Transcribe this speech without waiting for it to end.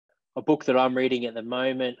a book that I'm reading at the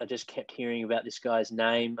moment. I just kept hearing about this guy's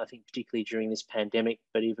name, I think particularly during this pandemic,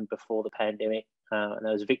 but even before the pandemic. And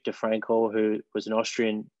that was Viktor Frankl, who was an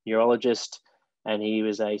Austrian neurologist, and he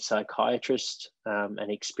was a psychiatrist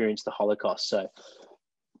and experienced the Holocaust. So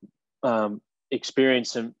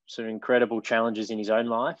experienced some incredible challenges in his own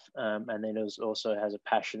life, and then also has a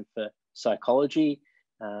passion for psychology,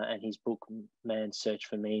 and his book, Man's Search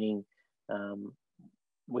for Meaning,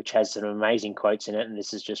 which has some amazing quotes in it, and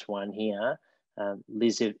this is just one here.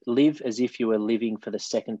 Live as if you were living for the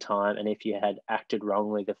second time and if you had acted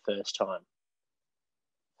wrongly the first time.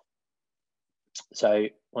 So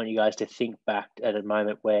I want you guys to think back at a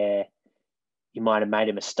moment where you might have made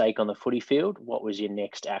a mistake on the footy field. What was your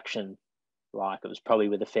next action like? It was probably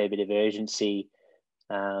with a fair bit of urgency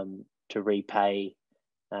to repay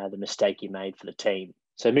the mistake you made for the team.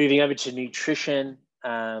 So moving over to nutrition,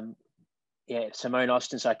 Simone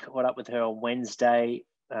Austin, so I caught up with her on Wednesday.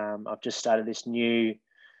 I've just started this new,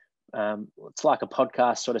 it's like a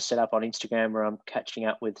podcast sort of set up on Instagram where I'm catching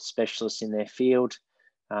up with specialists in their field.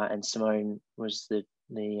 And Simone was the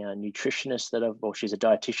nutritionist she's a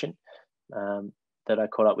dietitian that I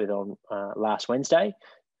caught up with on last Wednesday.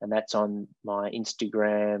 And that's on my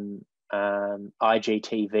Instagram,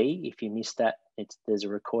 IGTV. If you missed that, there's a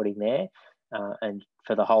recording there. And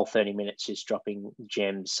for the whole 30 minutes, she's dropping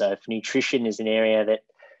gems. So if nutrition is an area that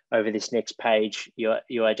over this next page,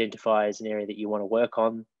 you identify as an area that you want to work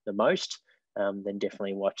on the most, then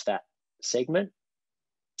definitely watch that segment.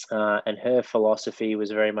 And her philosophy was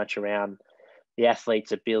very much around the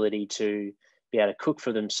athlete's ability to be able to cook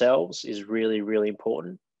for themselves is really, really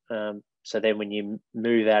important. So then when you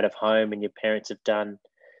move out of home and your parents have done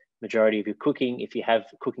majority of your cooking, if you have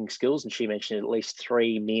cooking skills, and she mentioned at least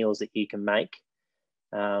 3 meals that you can make,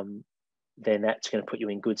 then that's going to put you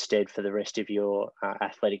in good stead for the rest of your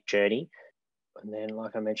athletic journey. And then,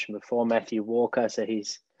 like I mentioned before, Matthew Walker, so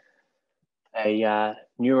he's a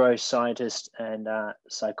neuroscientist and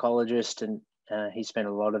psychologist, and he spent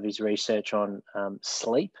a lot of his research on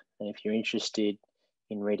sleep. And if you're interested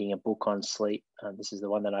in reading a book on sleep, this is the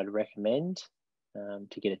one that I'd recommend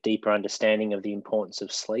to get a deeper understanding of the importance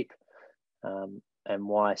of sleep and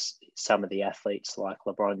why some of the athletes like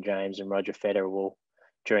LeBron James and Roger Federer will,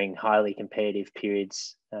 during highly competitive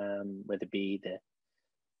periods, whether it be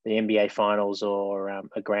the NBA finals or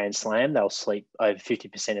a Grand Slam, they'll sleep over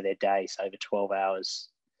 50% of their day, so over 12 hours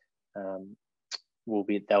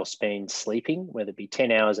they'll spend sleeping, whether it be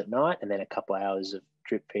 10 hours at night and then a couple of hours of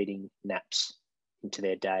drip feeding naps into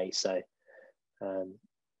their day. So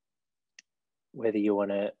whether you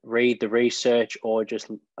want to read the research or just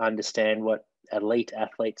understand what elite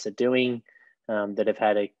athletes are doing that have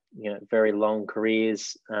had very long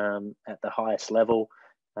careers at the highest level,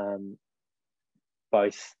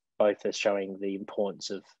 both are showing the importance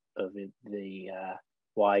of the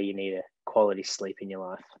why you need a quality sleep in your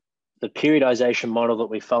life. The periodization model that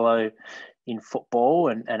we follow in football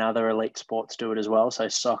and other elite sports do it as well. So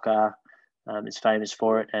soccer is famous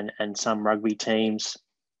for it, and some rugby teams.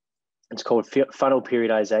 It's called funnel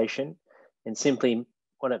periodization. And simply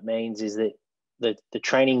what it means is that the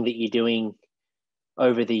training that you're doing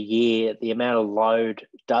over the year, the amount of load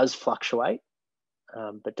does fluctuate,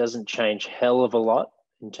 but doesn't change hell of a lot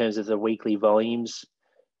in terms of the weekly volumes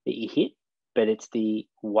that you hit. But it's the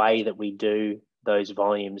way that we do those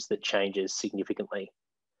volumes that changes significantly.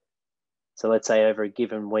 So let's say over a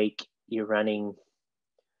given week, you're running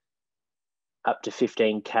up to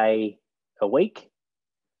 15K a week.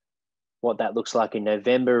 What that looks like in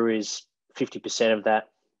November is 50% of that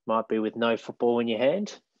might be with no football in your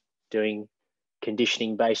hand, doing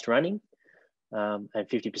conditioning-based running, and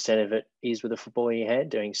 50% of it is with a football in your hand,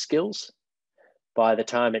 doing skills. By the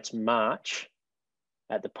time it's March,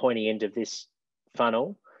 at the pointy end of this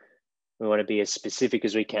funnel, we want to be as specific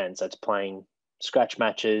as we can. So it's playing scratch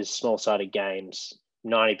matches, small-sided games,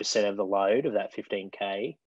 90% of the load of that 15K